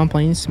just keep on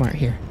playing smart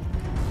here.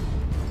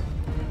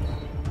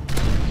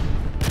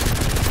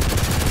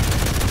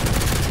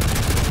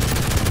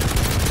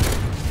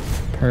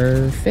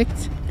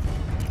 Perfect.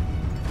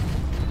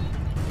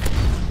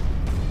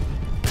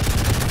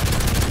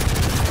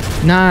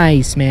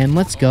 Nice, man.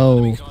 Let's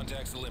go.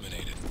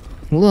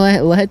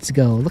 Let's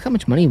go. Look how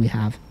much money we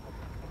have.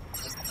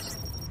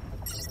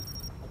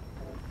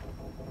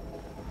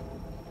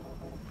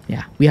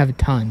 Yeah, we have a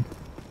ton.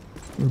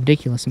 A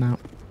ridiculous amount.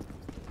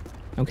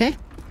 Okay.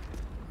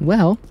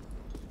 Well,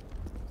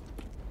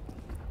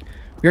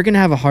 we're going to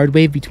have a hard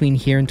wave between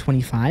here and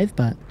 25,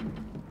 but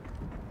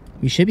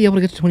we should be able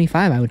to get to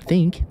 25, I would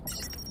think.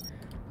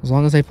 As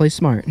long as I play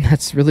smart.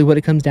 That's really what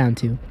it comes down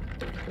to.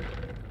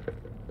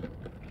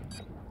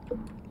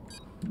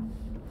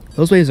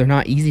 Those waves are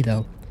not easy,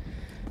 though.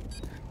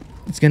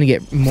 It's going to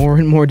get more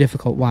and more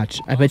difficult. Watch.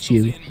 I bet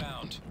you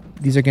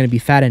these are going to be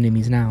fat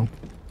enemies now.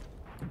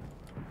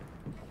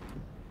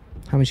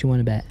 How much you want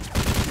to bet?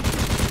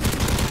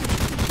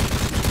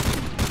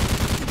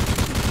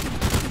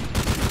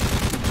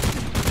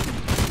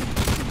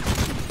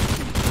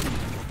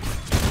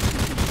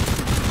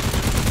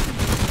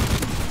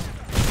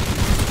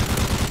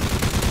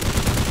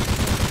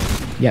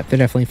 Yep, they're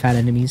definitely fat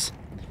enemies.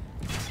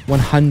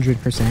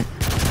 100%.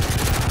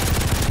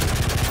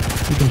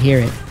 You can hear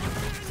it.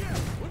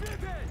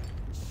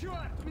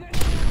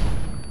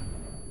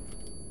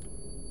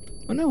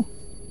 Oh no.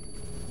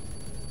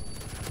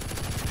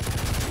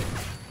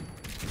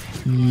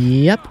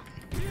 Yep.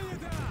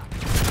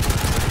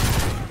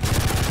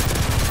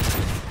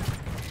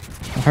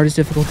 The hardest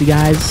difficulty,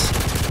 guys,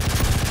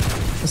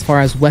 as far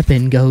as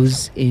weapon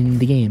goes in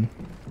the game.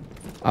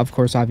 Of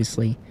course,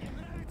 obviously,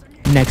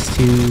 next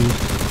to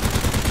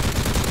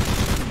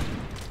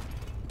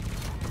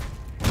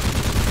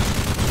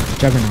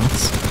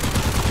juggernauts.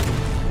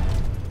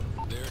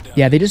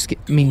 Yeah, they just get,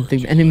 I mean,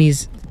 the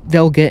enemies,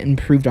 they'll get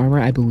improved armor,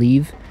 I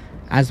believe,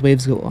 as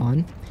waves go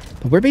on.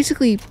 But we're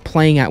basically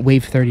playing at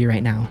wave 30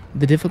 right now.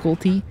 The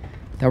difficulty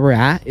that we're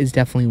at is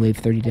definitely wave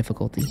 30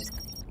 difficulty.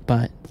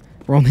 But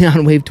we're only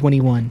on wave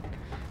 21.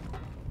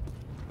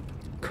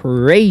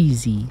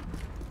 Crazy.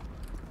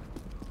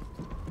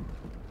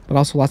 But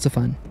also lots of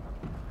fun.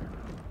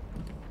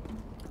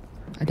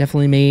 I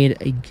definitely made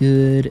a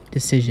good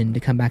decision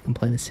to come back and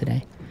play this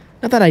today.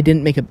 Not that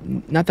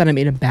I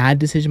made a bad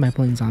decision by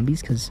playing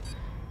zombies, because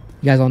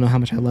you guys all know how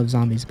much I love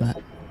zombies,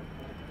 but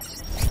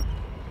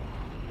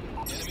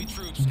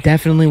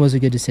definitely was a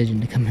good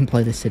decision to come and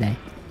play this today.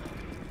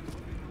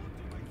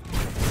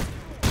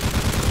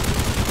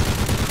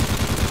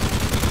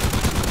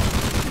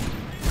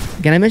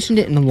 Again, I mentioned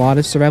it in a lot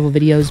of survival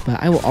videos,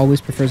 but I will always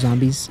prefer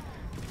zombies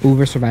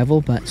over survival,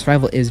 but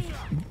survival is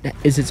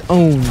its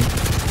own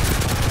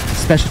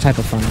special type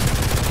of fun.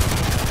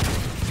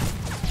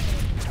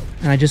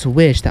 And I just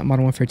wish that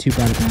Modern Warfare 2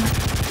 brought it back.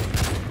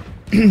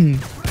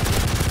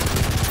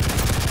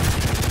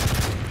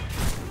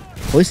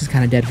 Voice is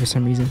kind of dead for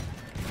some reason.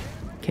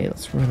 Okay,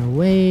 let's run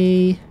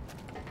away.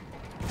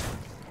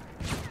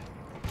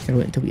 Gotta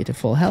wait until we get to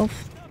full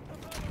health.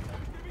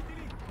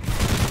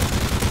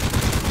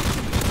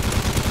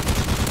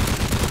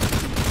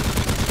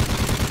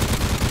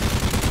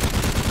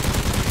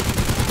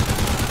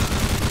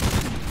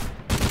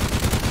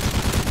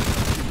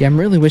 Yeah, I'm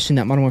really wishing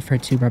that Modern Warfare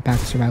 2 brought back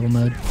survival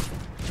mode.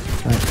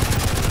 But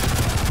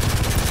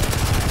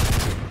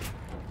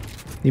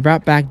they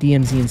brought back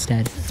DMZ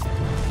instead.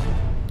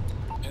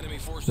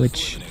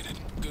 Which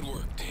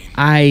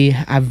I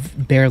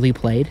have barely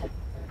played.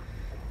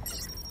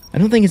 I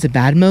don't think it's a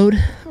bad mode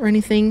or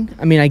anything.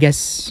 I mean, I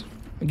guess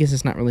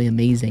it's not really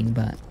amazing,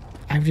 but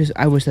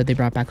I wish that they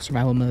brought back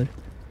survival mode,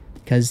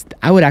 because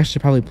I would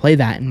actually probably play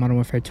that in Modern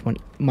Warfare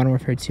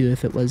 2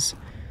 if it was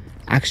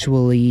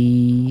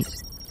actually,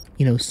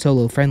 you know,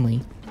 solo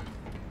friendly.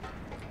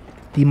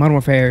 The Modern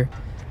Warfare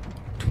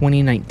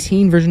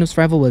 2019 version of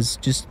survival was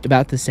just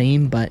about the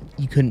same, but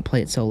you couldn't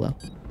play it solo.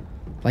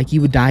 Like, you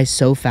would die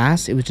so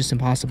fast, it was just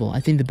impossible. I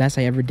think the best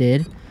I ever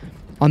did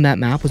on that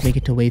map was make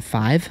it to wave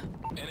 5,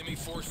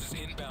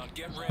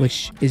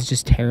 which is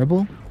just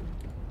terrible.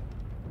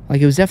 Like,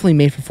 it was definitely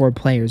made for 4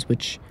 players,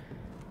 which,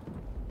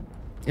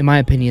 in my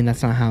opinion,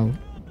 that's not how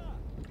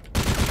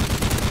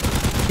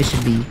it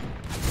should be.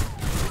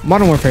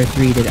 Modern Warfare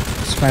 3 did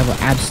survival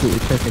absolutely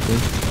perfectly.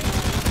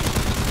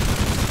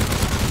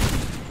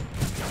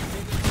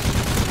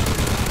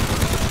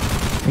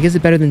 Like, is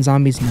it better than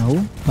zombies?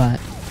 No, but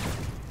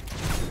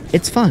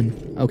it's fun.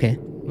 Okay,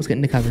 let's get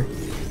into cover.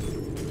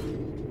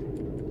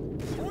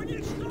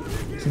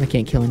 So I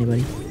can't kill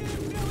anybody.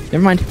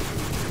 Never mind.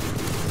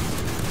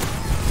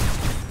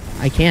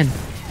 I can.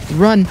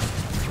 Run!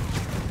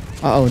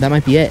 Uh-oh, that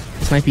might be it.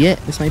 This might be it.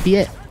 This might be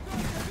it.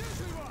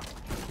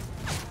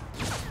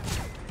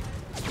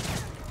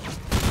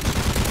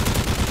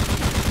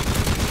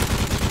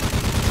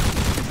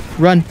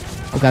 Run!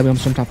 Oh god, we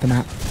almost jumped off the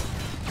map.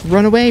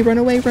 Run away, run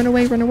away, run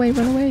away, run away,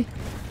 run away.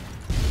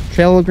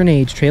 Trail of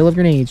grenades, trail of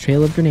grenades,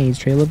 trail of grenades,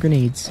 trail of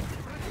grenades.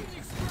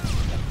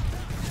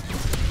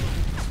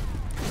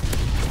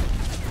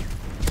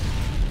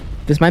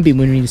 This might be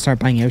when we need to start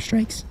buying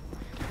airstrikes.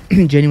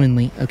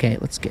 Genuinely. Okay,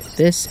 let's get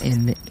this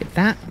and get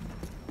that.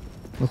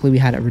 Luckily, we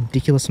had a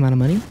ridiculous amount of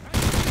money.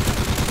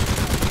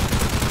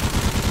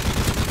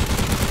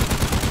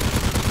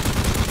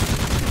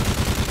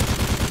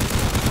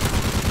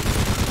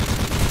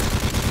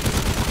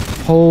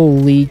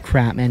 Holy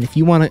crap, man. If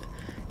you want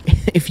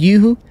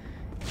to...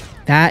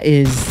 That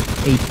is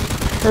a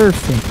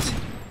perfect...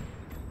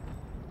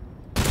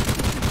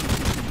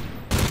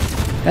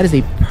 That is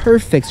a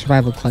perfect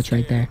survival clutch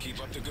right there.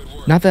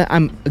 Not that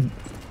I'm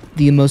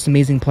the most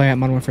amazing player at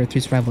Modern Warfare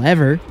 3 survival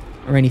ever,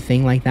 or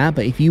anything like that,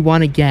 but if you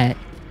want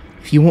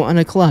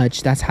a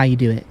clutch, that's how you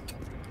do it.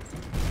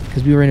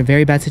 Because we were in a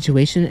very bad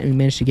situation, and we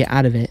managed to get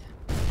out of it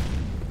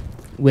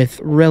with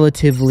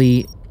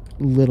relatively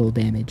little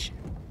damage.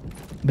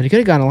 But it could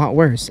have gone a lot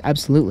worse,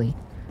 absolutely.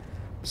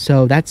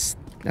 So that's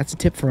a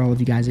tip for all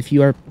of you guys. If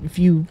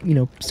you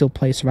still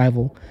play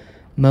survival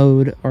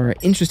mode or are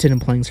interested in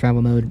playing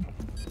survival mode,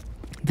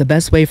 the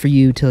best way for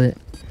you to,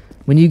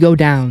 when you go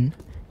down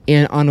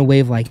and on a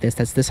wave like this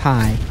that's this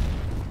high,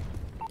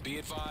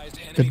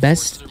 the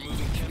best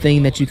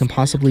thing that you can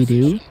possibly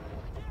do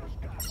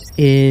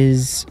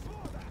is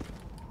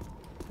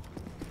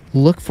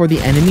look for the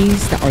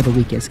enemies that are the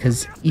weakest,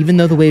 because even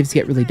though the waves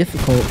get really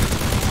difficult,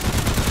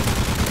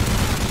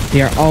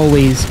 they are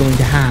always going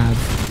to have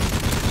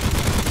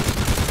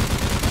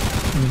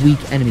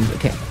weak enemies.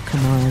 Okay,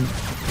 come on.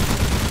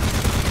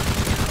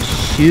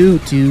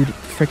 Shoot, dude.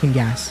 Freaking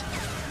gas.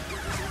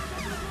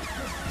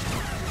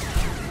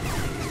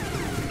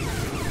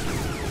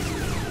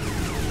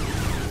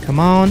 Come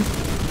on.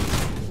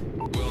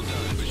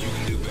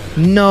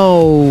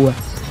 No.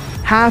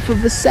 Half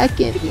of a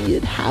second. We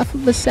needed half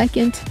of a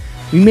second.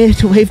 We made it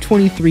to wave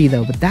 23,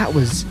 though, but that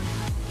was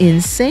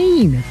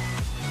insane.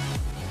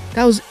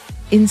 That was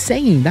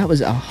insane. That was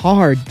a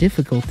hard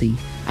difficulty.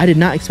 I did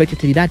not expect it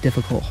to be that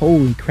difficult.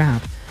 Holy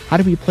crap. How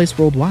did we place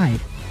worldwide?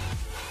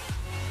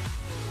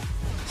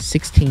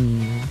 16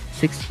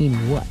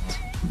 what?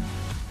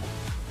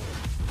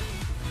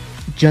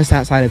 Just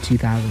outside of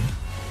 2,000.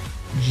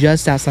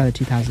 Just outside of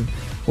 2,000.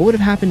 What would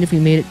have happened if we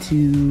made it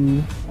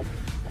to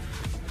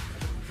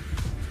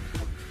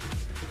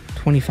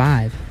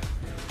 25?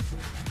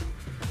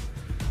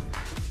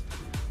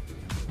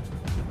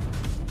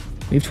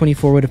 Wave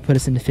 24 would have put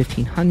us into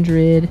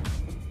 1,500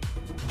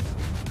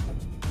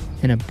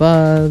 and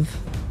above.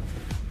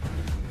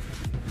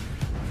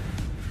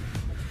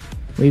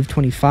 Wave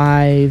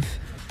 25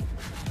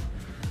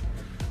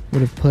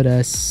 would have put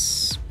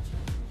us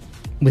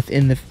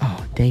within the...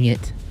 Oh, dang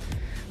it.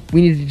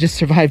 We needed to just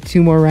survive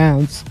 2 more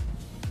rounds.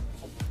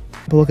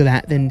 But look at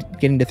that. Then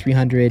getting to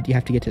 300, you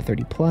have to get to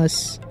 30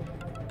 plus.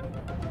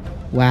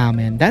 Wow,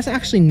 man. That's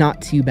actually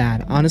not too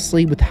bad.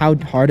 Honestly, with how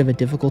hard of a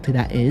difficulty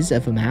that is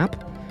of a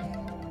map,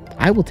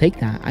 I will take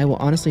that. I will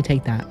honestly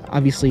take that.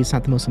 Obviously, it's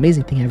not the most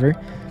amazing thing ever,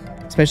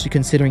 especially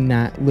considering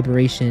that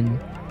Liberation,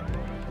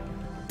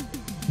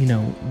 you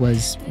know,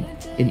 was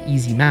an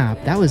easy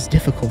map. That was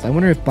difficult. I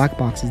wonder if Black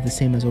Box is the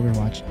same as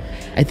Overwatch.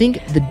 I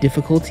think the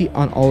difficulty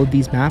on all of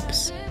these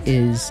maps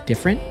is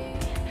different.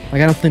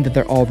 Like, I don't think that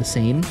they're all the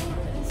same.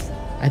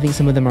 I think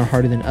some of them are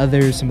harder than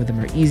others. Some of them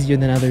are easier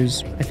than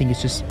others. I think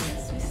it's just...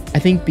 I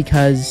think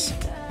because...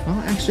 Well,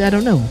 actually, I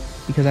don't know.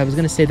 Because I was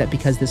going to say that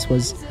because this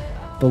was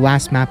the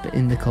last map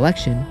in the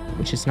collection,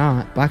 which is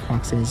not, Black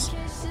Box is,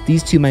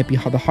 these two might be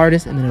the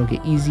hardest, and then it'll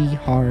get easy,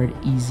 hard,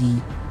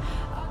 easy.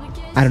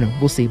 I don't know.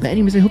 We'll see. But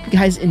anyways, I hope you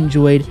guys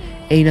enjoyed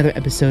another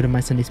episode of my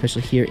Sunday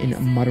special here in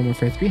Modern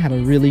Warfare 3. Had a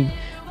really,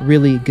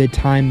 really good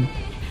time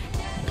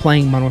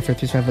playing Modern Warfare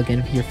 3 Survival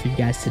again here for you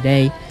guys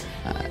today.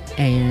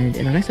 And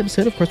in our next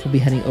episode, of course, we'll be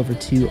heading over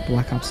to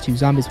Black Ops 2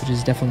 Zombies, which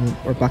is definitely,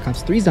 or Black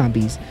Ops 3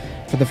 Zombies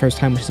for the first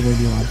time, which is going to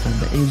be a lot of fun.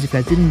 But anyways, if you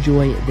guys did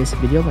enjoy this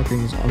video, like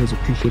is always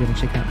appreciated, and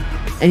check out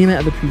any of my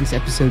other previous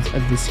episodes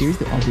of this series.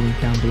 They'll all be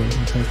linked down below in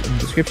the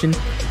description,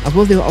 as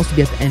well as they will also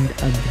be at the end of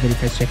the video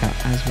for you guys to check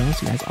out as well.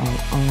 So you guys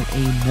are on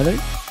another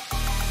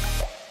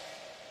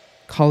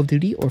Call of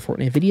Duty or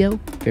Fortnite video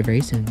very,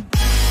 very soon.